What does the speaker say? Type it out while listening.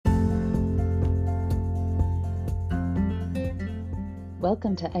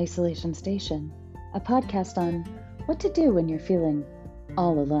Welcome to Isolation Station, a podcast on what to do when you're feeling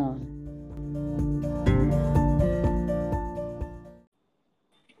all alone.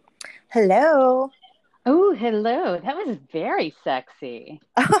 Hello. Oh, hello. That was very sexy.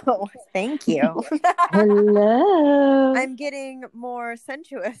 Oh, thank you. Hello. I'm getting more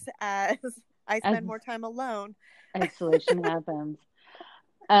sensuous as I spend As more time alone. isolation happens.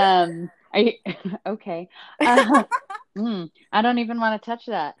 Are you okay? I don't even want to touch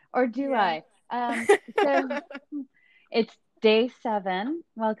that, or do Yeah. I? So it's day 7.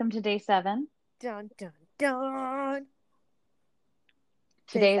 Welcome to day 7. Dun, dun, dun. Day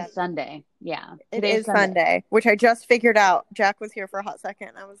Today is 7. Sunday. Yeah, It today is is Sunday. Sunday, which I just figured out. Jack was here for a hot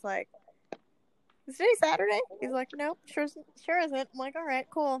second. I was like, is today Saturday? He's like, nope, sure isn't. I'm like, all right,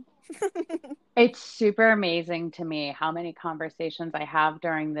 cool. It's super amazing to me how many conversations I have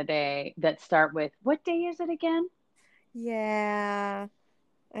during the day that start with, "What day is it again?" Yeah.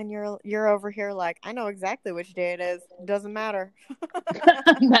 And you're over here like, I know exactly which day it is. Doesn't matter.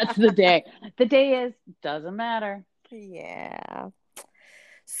 That's the day. The day is doesn't matter. Yeah.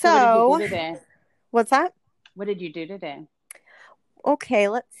 So what did you do So, today? what's that? What did you do today? Okay,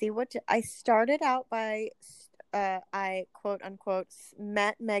 let's see. I started out by, I quote unquote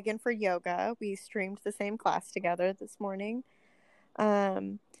met Megan for yoga. We streamed the same class together this morning.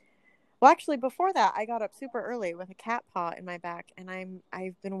 Well, actually, before that, I got up super early with a cat paw in my back, and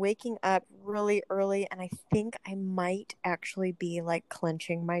I've been waking up really early, and I think I might actually be like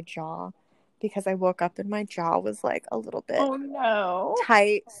clenching my jaw because I woke up and my jaw was like a little bit Oh no.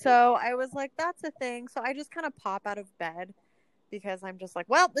 tight. So I was like, that's a thing. So I just kind of pop out of bed because I'm just like,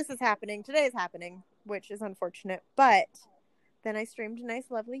 well, this is happening. Today is happening, which is unfortunate. But then I streamed a nice,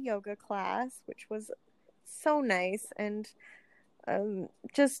 lovely yoga class, which was so nice and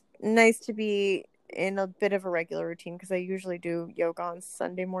just nice to be in a bit of a regular routine because I usually do yoga on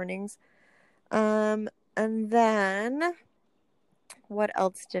Sunday mornings. And then what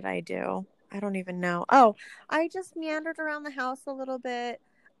else did I do? I don't even know. Oh, I just meandered around the house a little bit.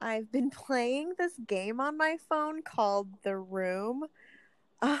 I've been playing this game on my phone called The Room.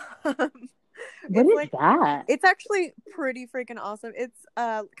 What is that? It's actually pretty freaking awesome. It's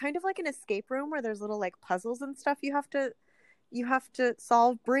kind of like an escape room where there's little like puzzles and stuff you have to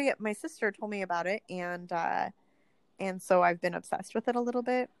solve. Brie, my sister, told me about it, and so I've been obsessed with it a little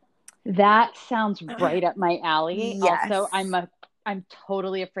bit. That sounds right up my alley. Yes. Also, I'm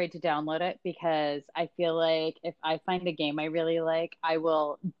totally afraid to download it because I feel like if I find a game I really like, I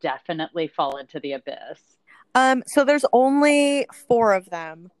will definitely fall into the abyss. So there's only 4 of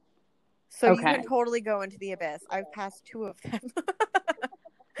them. So you Okay. can totally go into the abyss. I've passed 2 of them.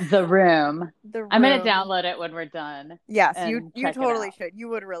 The Room. The I'm gonna Room. download it when we're done. Yes, And you check it totally out. should. You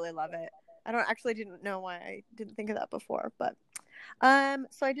would really love it. Didn't know why I didn't think of that before, but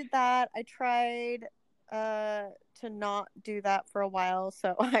so I did that. I tried to not do that for a while,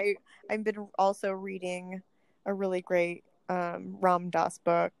 so I've been also reading a really great Ram Dass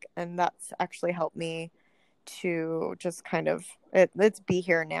book, and that's actually helped me to just kind of it's be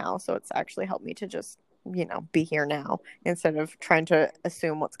here now, so it's actually helped me to just be here now instead of trying to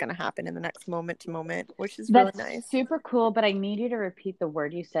assume what's going to happen in the next moment to moment, which is really That's nice. super cool, but I need you to repeat the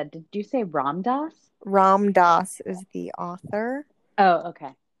word you said. Did you say Ram Dass? Ram Dass is the author. Oh,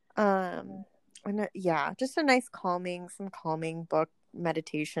 okay. And yeah, just some calming book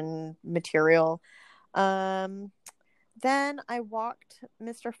meditation material. Then I walked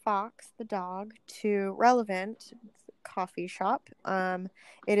Mr. Fox, the dog, to Relevant coffee shop.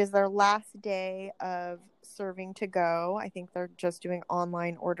 It is their last day of serving to go. I think they're just doing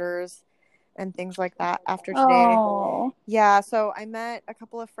online orders and things like that after today. Oh. Yeah, so I met a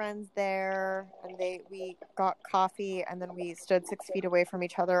couple of friends there, and we got coffee, and then we stood 6 feet away from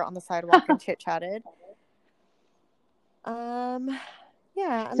each other on the sidewalk and chit-chatted.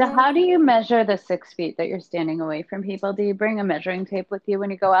 Yeah. So how do you measure the 6 feet that you're standing away from people? Do you bring a measuring tape with you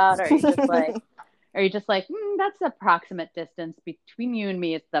when you go out? Or are you just like, that's the approximate distance between you and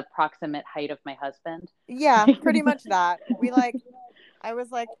me? It's the approximate height of my husband. Yeah, pretty much that. I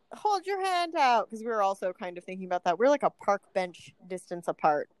was like, hold your hand out, because we were also kind of thinking about that. We're like a park bench distance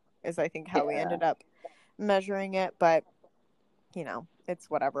apart is I think how we ended up measuring it, but it's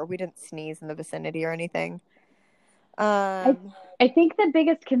whatever. We didn't sneeze in the vicinity or anything. I think the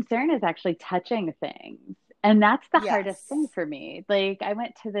biggest concern is actually touching things. And that's the hardest thing for me. Like, I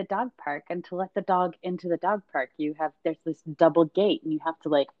went to the dog park, and to let the dog into the dog park, there's this double gate, and you have to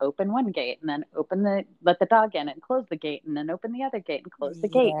like open one gate and then let the dog in and close the gate and then open the other gate and close the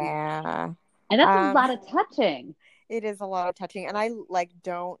gate. Yeah. And that's a lot of touching. It is a lot of touching, and I like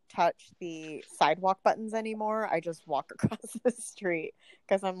don't touch the sidewalk buttons anymore. I just walk across the street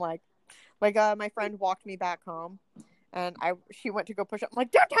because I'm like my friend walked me back home, and she went to go push up. I'm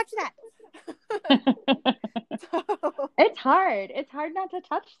like, don't touch that. So, It's hard. It's hard not to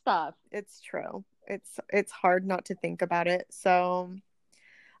touch stuff. it's true. It's hard not to think about it. So,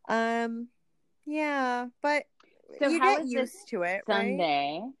 yeah, but So you how get is this used to it, right?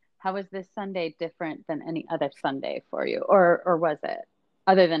 Sunday? How was this Sunday different than any other Sunday for you? Or was it?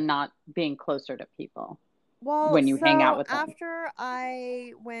 Other than not being closer to people Well, when you hang out so with them. after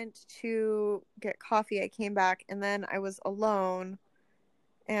I went to get coffee, I came back and then I was alone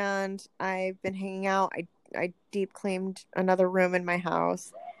and I've been hanging out. I deep cleaned another room in my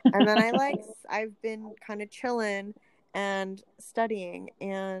house. And then I've been kind of chilling and studying,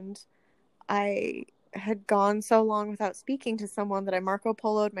 and I had gone so long without speaking to someone that I Marco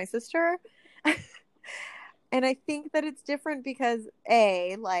Polo'd my sister. And I think that it's different because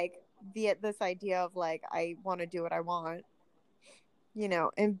like this idea of like I want to do what I want, and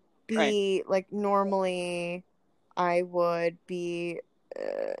Right. B, like normally I would be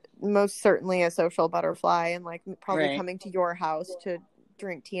most certainly a social butterfly and like probably Right. coming to your house to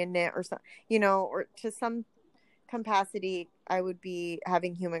drink tea and knit or something, or to some capacity I would be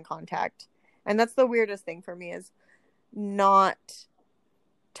having human contact. And that's the weirdest thing for me is not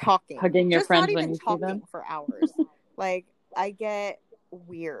talking, Hugging your just not friends when even you see them. talking for hours. Like I get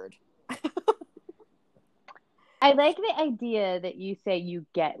weird. I like the idea that you say you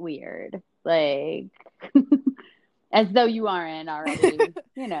get weird. Like as though you aren't already,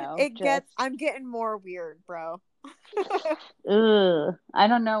 just I'm getting more weird, bro. ugh. I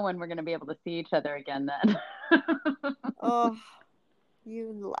don't know when we're gonna be able to see each other again then. Oh,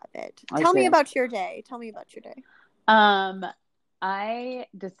 you love it. I Tell me do. about your day. Tell me about your day. Um, I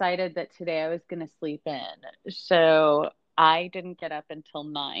decided that today I was gonna sleep in. So I didn't get up until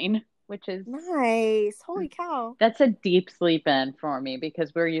 9, which is Nice. Holy cow. that's a deep sleep in for me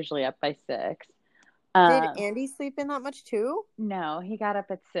because we're usually up by 6. Did Um, Andy sleep in that much too? no, he got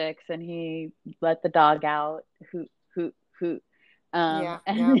up at 6 and he let the dog out, hoot, hoot, hoot. Yeah, yeah.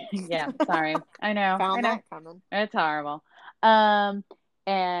 And yeah, sorry. I Found know. that coming. It's horrible. Um,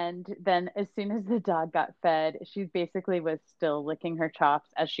 and then as soon as the dog got fed, she basically was still licking her chops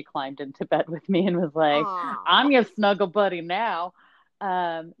as she climbed into bed with me and was like, Aw. I'm your snuggle buddy now.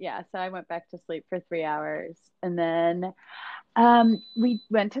 Yeah, so I went back to sleep for 3 hours and then we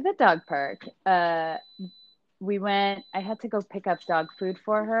went to the dog park. I had to go pick up dog food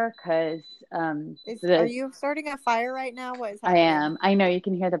for her because Are the you starting a fire right now? What is I happening? am. I know you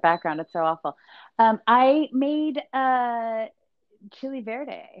can hear the background. It's so awful. I made chili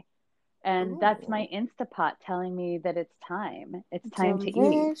verde, and that's my Ooh, Instapot telling me that it's time. It's time to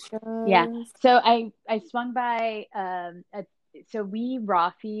eat. Yeah. delicious. So I swung by. So we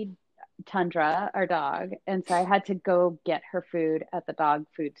raw feed Tundra, our dog, and so I had to go get her food at the dog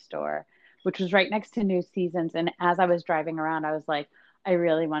food store, which was right next to New Seasons. And as I was driving around, I was like, I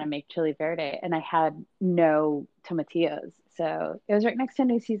really want to make chili verde, and I had no tomatillos. So it was right next to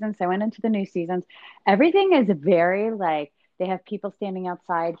New Seasons. So I went into the New Seasons. Everything is very like they have people standing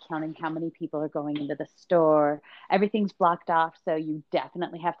outside counting how many people are going into the store. Everything's blocked off, so you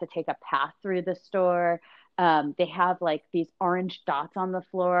definitely have to take a path through the store. They have like these orange dots on the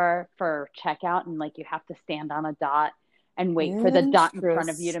floor for checkout, and like you have to stand on a dot and wait for the dot in front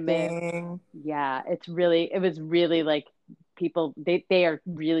of you to move. Interesting. Yeah, it was really like people, they are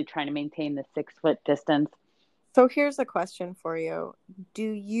really trying to maintain the 6 foot distance. So here's a question for you. Do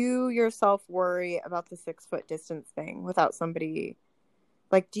you yourself worry about the 6 foot distance thing without somebody?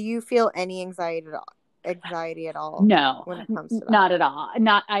 Like, do you feel any anxiety at all No, when it comes to that? not at all.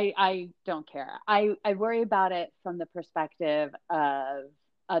 Not I don't care. I worry about it from the perspective of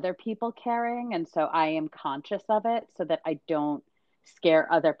other people caring, and so I am conscious of it so that I don't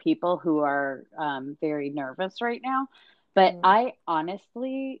scare other people who are very nervous right now. But Mm. I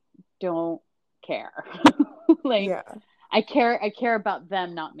honestly don't care. Like Yeah, I care about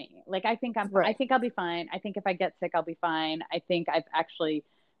them, not me. Like I right. think I'll be fine. I think if I get sick, I'll be fine. I think I've actually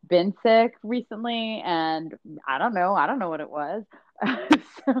been sick recently and I don't know what it was.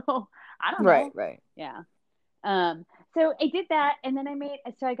 So I don't Right, know. right. Yeah. So I did that and then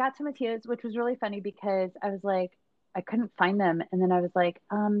so I got tomatillos, which was really funny because I was like, I couldn't find them. And then I was like,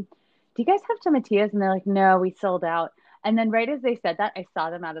 do you guys have tomatillos? And they're like, no, we sold out. And then right as they said that, I saw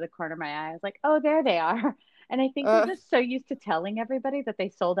them out of the corner of my eye. I was like, oh, there they are. And I think they're Uh, just so used to telling everybody that they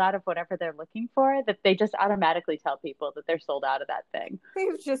sold out of whatever they're looking for that they just automatically tell people that they're sold out of that thing.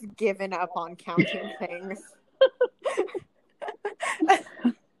 they've just given up on counting things.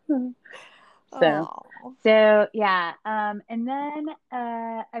 So Oh. So yeah, and then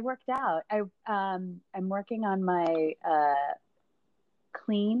I worked out. I'm working on my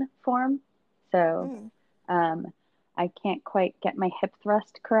clean form, so Mm, um, I can't quite get my hip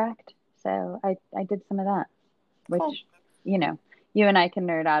thrust correct. So I did some of that, cool. which you know you and I can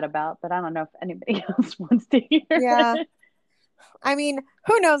nerd out about, but I don't know if anybody else wants to hear Yeah. it. I mean,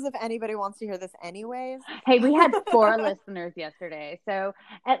 who knows if anybody wants to hear this anyways? Hey, we had 4 listeners yesterday, so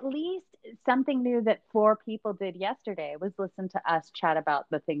at least something new that 4 people did yesterday was listen to us chat about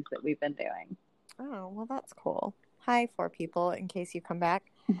the things that we've been doing. Oh, well, that's cool. Hi, 4 people, in case you come back.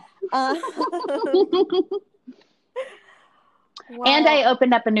 Uh, And well, I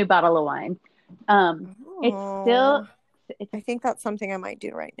opened up a new bottle of wine. It's still oh, it's I think that's something I might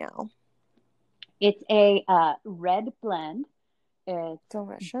do right now. it's a red blend. It's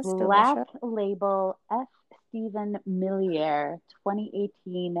Delicious, Black delicious. Label F. Stephen Millier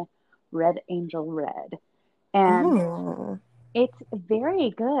 2018 Red Angel Red. And Oh. it's very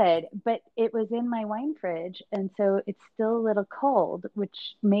good, but it was in my wine fridge, and so it's still a little cold,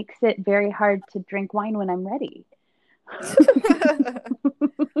 which makes it very hard to drink wine when I'm ready.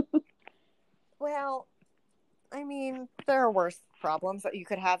 Well, I mean, there are worse problems that you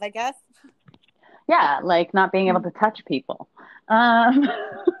could have, I guess. Yeah, like not being able to touch people. Um,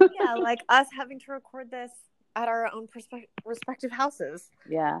 Yeah, like us having to record this at our own respective houses.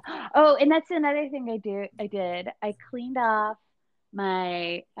 yeah. Oh, and that's another thing I did. I cleaned off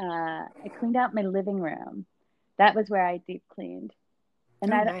I cleaned out my living room. That was where I deep cleaned.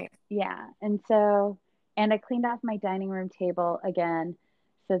 And Oh, I nice. yeah, and I cleaned off my dining room table again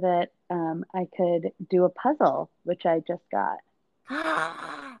so that I could do a puzzle, which I just got.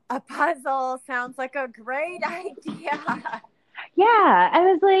 A puzzle sounds like a great idea. Yeah, I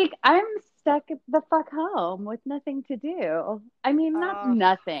was like, I'm stuck the fuck home with nothing to do. I mean, not Uh,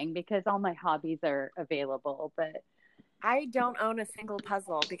 nothing because all my hobbies are available, but I don't own a single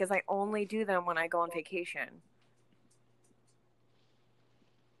puzzle because I only do them when I go on vacation.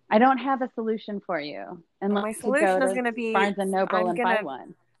 I don't have a solution for you Well, unless my to go solution is to going to be Barnes and Noble I'm and going buy to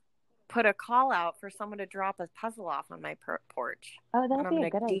one. put a call out for someone to drop a puzzle off on my porch, Oh, and that'd I'm be a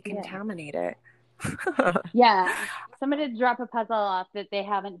going good to idea. decontaminate it. Yeah, somebody to drop a puzzle off that they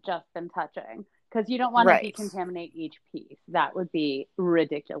haven't just been touching because you don't want to Right. decontaminate each piece. That would be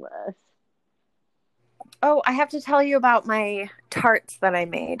ridiculous. Oh, I have to tell you about my tarts that I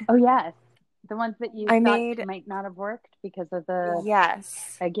made. Oh, yes. The ones that you I thought made, might not have worked because of the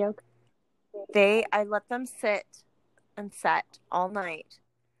yes, egg yolk. I let them sit and set all night,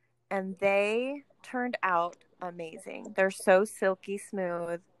 and they turned out amazing. They're so silky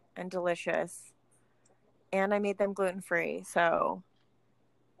smooth and delicious, and I made them gluten free. So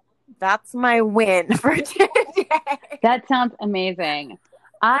that's my win for today. That sounds amazing.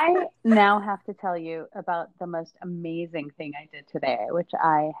 I now have to tell you about the most amazing thing I did today, which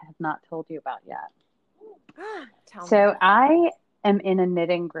I have not told you about yet. Tell So me. I am in a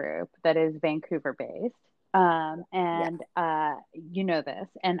knitting group that is Vancouver based. Yes. And you know this,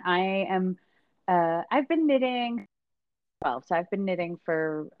 and I've been knitting 12, so I've been knitting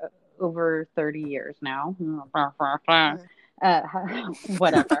for over 30 years now. Mm. Uh,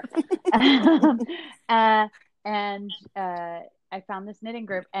 whatever. Um, uh, and I found this knitting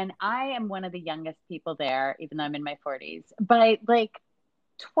group, and I am one of the youngest people there, even though I'm in my 40s, by like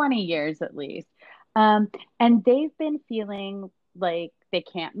 20 years at least. Um, and they've been feeling like they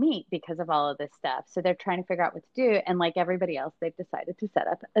can't meet because of all of this stuff. So they're trying to figure out what to do. And like everybody else, they've decided to set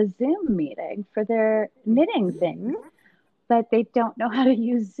up a Zoom meeting for their knitting Mhm. thing, but they don't know how to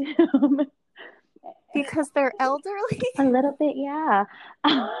use Zoom. Because they're elderly. A little bit, yeah.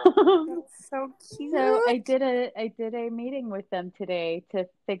 Um, That's so so cute. I did a meeting with them today to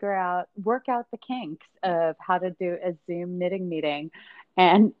work out the kinks of how to do a Zoom knitting meeting.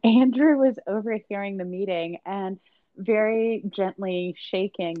 And Andrew was overhearing the meeting and very gently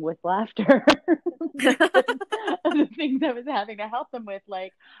shaking with laughter because of the things I was having to help them with,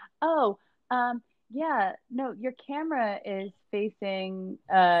 like, oh, yeah, no, your camera is facing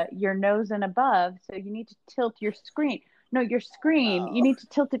your nose and above, so you need to tilt your screen. No, your screen, you Oh, need to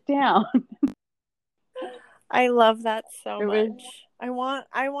tilt it down. I love that so It was much. I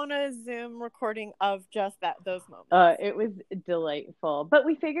want a Zoom recording of just those moments. it was delightful. But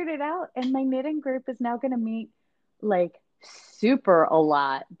we figured it out, and my knitting group is now going to meet like super a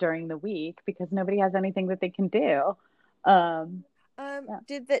lot during the week because nobody has anything that they can do. Yeah.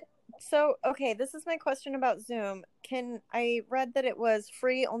 Did that so okay, this is my question about Zoom. I read that it was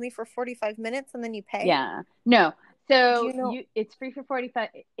free only for 45 minutes and then you pay? Yeah. No. Do So you know? you it's free for 45,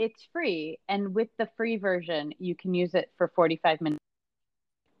 it's free, and with the free version you can use it for 45 minutes.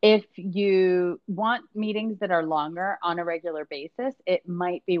 if you want meetings that are longer on a regular basis, it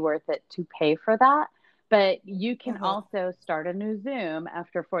might be worth it to pay for that. But you can also start a new Zoom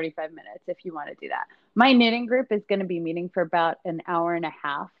after 45 minutes if you want to do that. My knitting group is going to be meeting for about an hour and a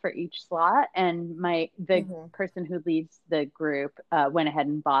half for each slot. And the person who leads the group went ahead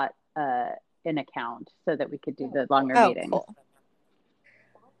and bought an account so that we could do the longer meetings. Cool.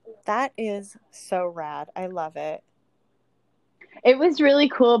 That is so rad. I love it. It was really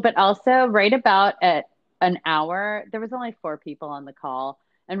cool, but also right about at an hour, there was only 4 people on the call.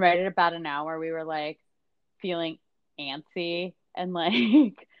 And right at about an hour, we were like feeling antsy. And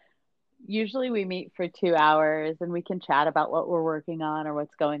like, usually we meet for 2 hours and we can chat about what we're working on or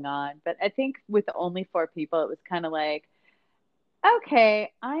what's going on. But I think with only 4 people, it was kind of like,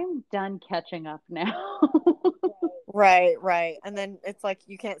 okay, I'm done catching up now. Right. And then it's like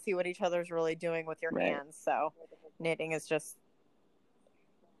you can't see what each other's really doing with your Right. hands. So knitting is just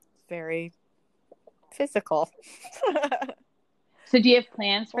very physical. So do you have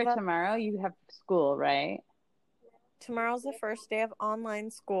plans for tomorrow? You have school, right? Tomorrow's the first day of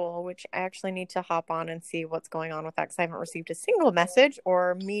online school, which I actually need to hop on and see what's going on with that because I haven't received a single message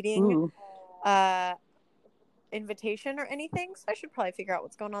or meeting invitation or anything. So I should probably figure out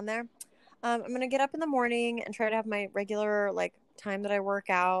what's going on there. I'm going to get up in the morning and try to have my regular like time that I work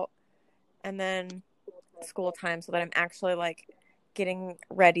out and then school time so that I'm actually like getting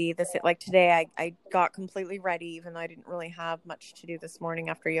ready. Like today I got completely ready even though I didn't really have much to do this morning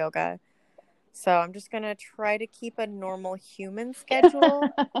after yoga. So I'm just going to try to keep a normal human schedule.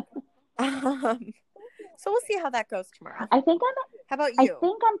 So we'll see how that goes tomorrow. How about you? I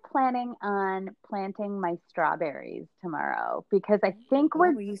think I'm planning on planting my strawberries tomorrow because I think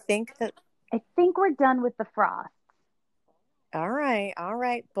we're done with the frost. All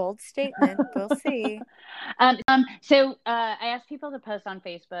right. Bold statement. We'll see. So I asked people to post on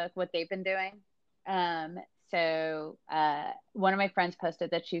Facebook what they've been doing. So one of my friends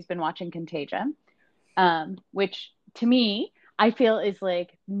posted that she's been watching Contagion, which to me, I feel is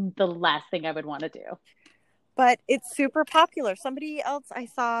like the last thing I would want to do. But it's super popular. Somebody else I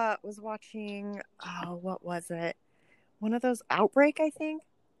saw was watching, what was it? One of those Outbreak, I think.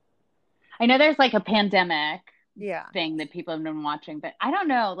 I know there's like a pandemic thing that people have been watching, but I don't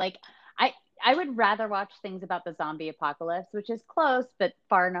know. Like I would rather watch things about the zombie apocalypse, which is close, but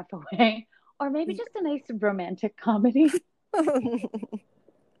far enough away. Or maybe just a nice romantic comedy.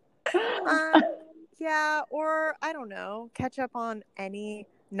 Yeah, or I don't know, catch up on any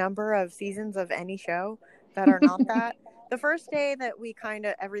number of seasons of any show that are not that. The first day that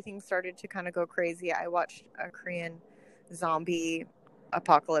everything started to kind of go crazy, I watched a Korean zombie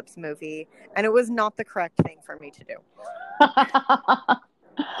apocalypse movie, and it was not the correct thing for me to do.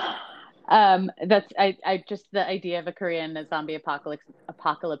 I just the idea of a Korean zombie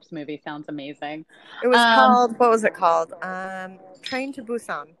apocalypse movie sounds amazing. It was called, what was it called? Train to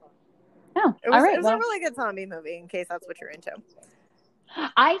Busan. Oh, it was a really good zombie movie in case that's what you're into.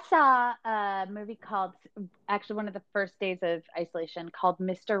 I saw a movie called, actually one of the first days of isolation, called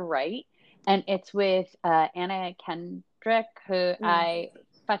Mr. Right, and it's with Anna Kendrick, who I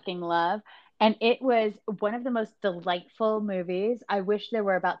fucking love. And it was one of the most delightful movies. I wish there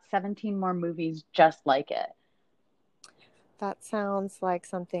were about 17 more movies just like it. That sounds like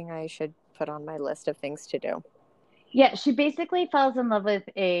something I should put on my list of things to do. Yeah, she basically falls in love with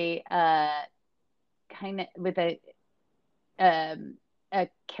a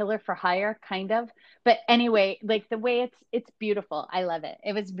killer for hire, kind of. But anyway, like the way it's beautiful. I love it.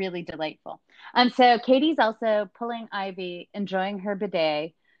 It was really delightful. So Katie's also pulling Ivy, enjoying her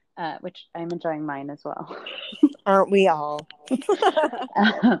bidet. Which I'm enjoying mine as well. Aren't we all?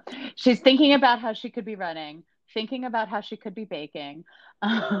 She's thinking about how she could be running, thinking about how she could be baking.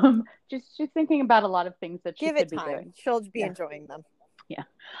 She's thinking about a lot of things that she could be doing. She'll be enjoying them. Yeah.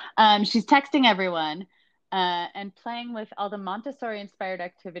 She's texting everyone and playing with all the Montessori-inspired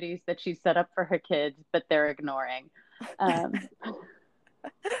activities that she set up for her kids, but they're ignoring. That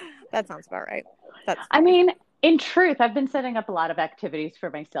sounds about right. I mean, in truth, I've been setting up a lot of activities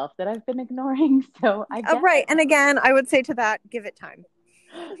for myself that I've been ignoring. So I get right. And again, I would say to that, give it time.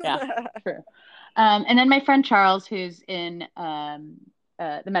 Yeah, true. And then my friend Charles, who's in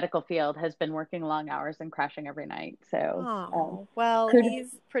the medical field, has been working long hours and crashing every night. So,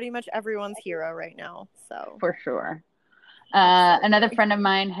 he's pretty much everyone's hero right now. So for sure. Another friend of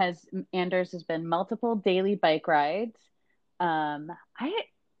mine Anders has been multiple daily bike rides.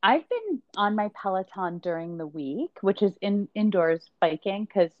 I've been on my Peloton during the week, which is indoors biking,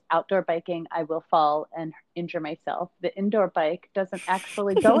 because outdoor biking, I will fall and injure myself. The indoor bike doesn't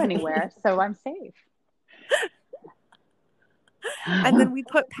actually go anywhere, so I'm safe. And then we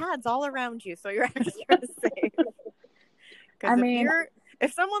put pads all around you so you're extra safe. I Because mean,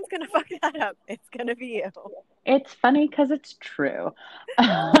 if someone's gonna fuck that up, it's gonna be you. it's funny because it's true.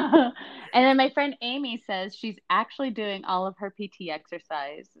 And then my friend Amy says she's actually doing all of her PT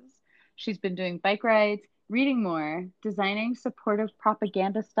exercises. She's been doing bike rides, reading more, designing supportive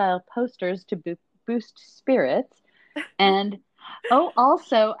propaganda style posters to boost spirits. And oh,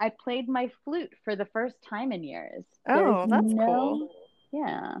 also, I played my flute for the first time in years. There's Oh, that's cool. no,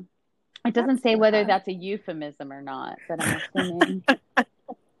 yeah. It doesn't That's say whether rad. that's a euphemism or not, but I'm assuming.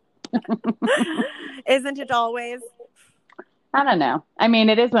 Isn't it always? I don't know. I mean,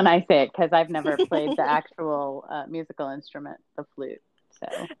 it is when I say it because I've never played the actual musical instrument, the flute. So,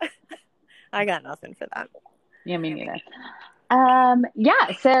 I got nothing for that. yeah, me neither.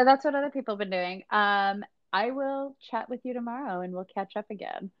 Yeah, so that's what other people have been doing. I will chat with you tomorrow and we'll catch up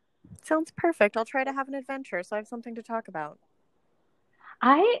again. Sounds perfect. I'll try to have an adventure so I have something to talk about.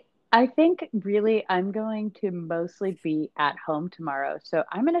 I I think really I'm going to mostly be at home tomorrow. So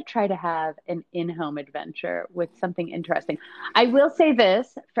I'm going to try to have an in-home adventure with something interesting. I will say this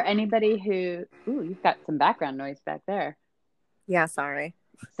for anybody who, ooh, you've got some background noise back there. Yeah, sorry.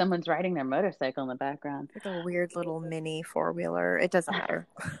 Someone's riding their motorcycle in the background. Like a weird little mini four-wheeler. It doesn't matter.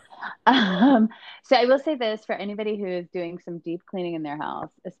 Um, so I will say this for anybody who is doing some deep cleaning in their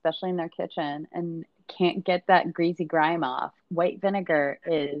house, especially in their kitchen, and can't get that greasy grime off, white vinegar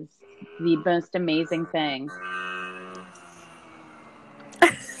is the most amazing thing.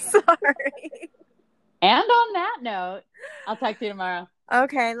 Sorry. And on that note, I'll talk to you tomorrow.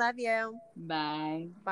 Okay, love you. Bye. Bye.